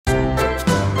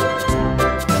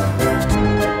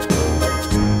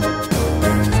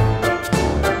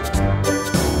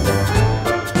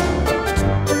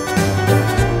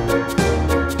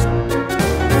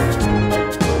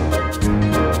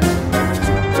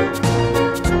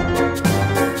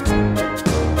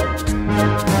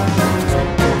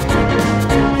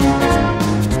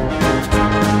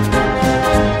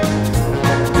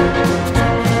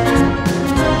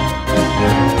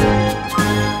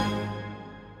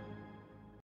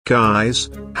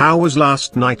Guys, how was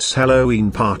last night's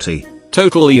Halloween party?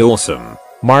 Totally awesome.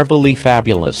 Marvelly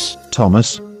fabulous.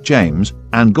 Thomas, James,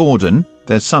 and Gordon,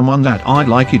 there's someone that I'd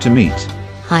like you to meet.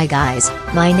 Hi guys,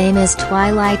 my name is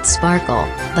Twilight Sparkle,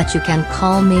 but you can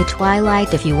call me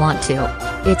Twilight if you want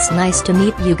to. It's nice to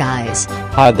meet you guys.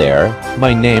 Hi there,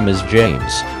 my name is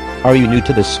James. Are you new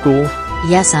to this school?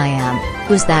 Yes I am.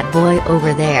 Who's that boy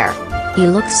over there? He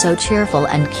looks so cheerful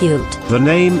and cute. The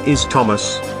name is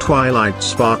Thomas, Twilight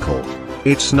Sparkle.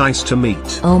 It's nice to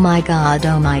meet. Oh my god,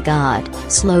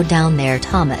 slow down there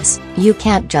Thomas, you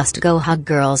can't just go hug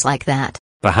girls like that.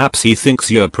 Perhaps he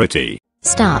thinks you're pretty.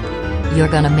 Stop. You're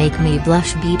gonna make me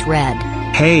blush beet red.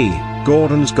 Hey,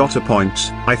 Gordon's got a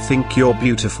point. I think you're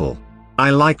beautiful. I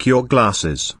like your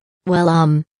glasses.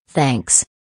 Well thanks.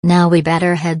 Now we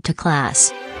better head to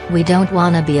class. We don't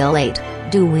wanna be late,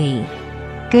 do we?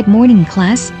 Good morning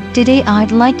class, today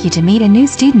I'd like you to meet a new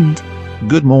student.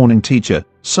 Good morning, teacher.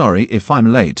 Sorry if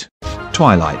I'm late.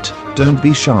 Twilight, don't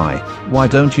be shy. Why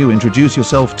don't you introduce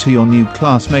yourself to your new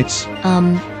classmates?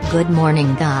 Good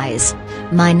morning guys.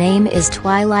 My name is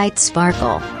Twilight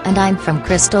Sparkle, and I'm from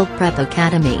Crystal Prep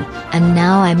Academy, and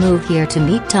now I move here to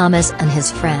meet Thomas and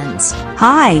his friends.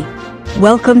 Hi.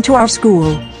 Welcome to our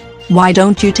school. Why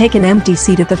don't you take an empty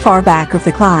seat at the far back of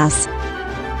the class?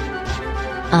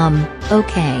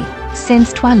 Okay.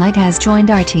 Since Twilight has joined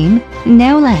our team,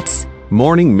 now let's.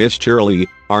 Morning, Miss Shirley.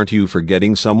 Aren't you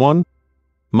forgetting someone?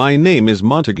 My name is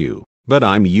Montague, but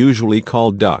I'm usually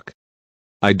called Duck.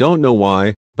 I don't know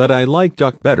why, but I like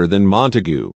Duck better than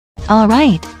Montague.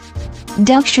 Alright.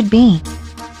 Duck should be.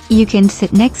 You can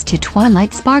sit next to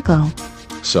Twilight Sparkle.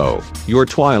 So, you're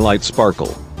Twilight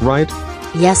Sparkle, right?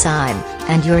 Yes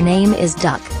and your name is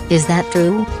Duck, is that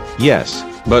true? Yes,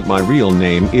 but my real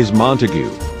name is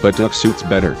Montague, but Duck suits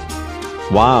better.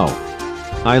 Wow.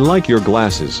 I like your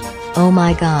glasses. Oh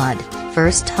my god,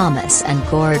 first Thomas and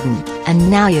Gordon, and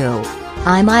now you.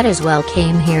 I might as well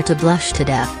came here to blush to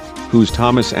death. Who's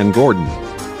Thomas and Gordon?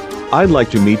 I'd like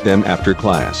to meet them after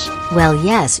class. Well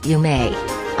yes you may.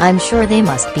 I'm sure they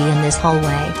must be in this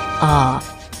hallway.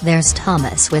 There's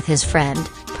Thomas with his friend,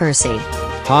 Percy.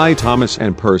 Hi Thomas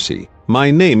and Percy,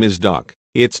 my name is Duck.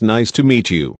 It's nice to meet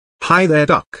you. Hi there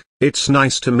Duck, it's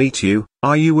nice to meet you.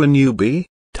 Are you a newbie?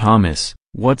 Thomas,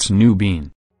 what's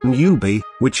newbie? Newbie,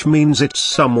 which means it's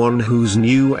someone who's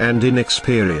new and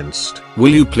inexperienced.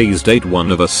 Will you please date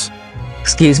one of us?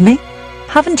 Excuse me?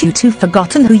 Haven't you two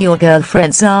forgotten who your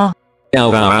girlfriends are?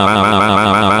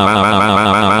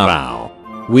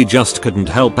 We just couldn't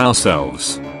help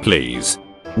ourselves, please.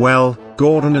 Well,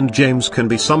 Gordon and James can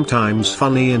be sometimes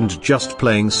funny and just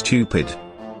playing stupid.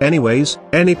 Anyways,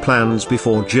 any plans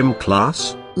before gym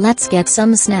class? Let's get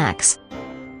some snacks.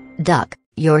 Duck,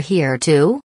 you're here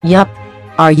too? Yup.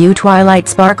 Are you Twilight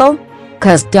Sparkle?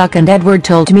 'Cause Duck and Edward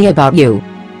told me about you.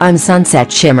 I'm Sunset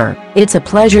Shimmer. It's a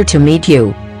pleasure to meet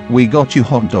you. We got you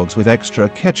hot dogs with extra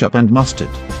ketchup and mustard.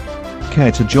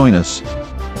 Care to join us?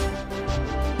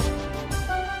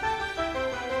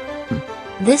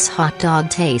 This hot dog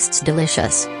tastes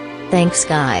delicious. Thanks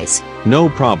guys. No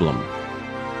problem.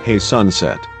 Hey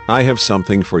Sunset, I have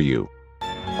something for you.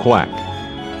 Quack.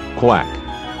 Quack.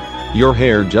 Your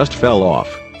hair just fell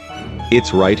off.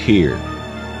 It's right here.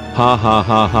 Ha ha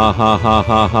ha ha ha ha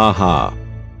ha ha ha.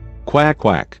 Quack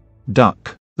quack.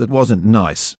 Duck, that wasn't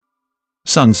nice.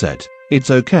 Sunset,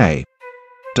 it's okay.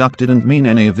 Duck didn't mean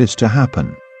any of this to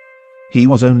happen. He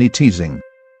was only teasing.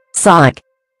 Psych.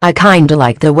 I kinda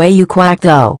like the way you quack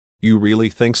though. You really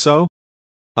think so?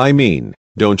 I mean,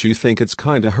 don't you think it's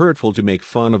kinda hurtful to make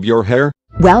fun of your hair?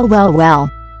 Well.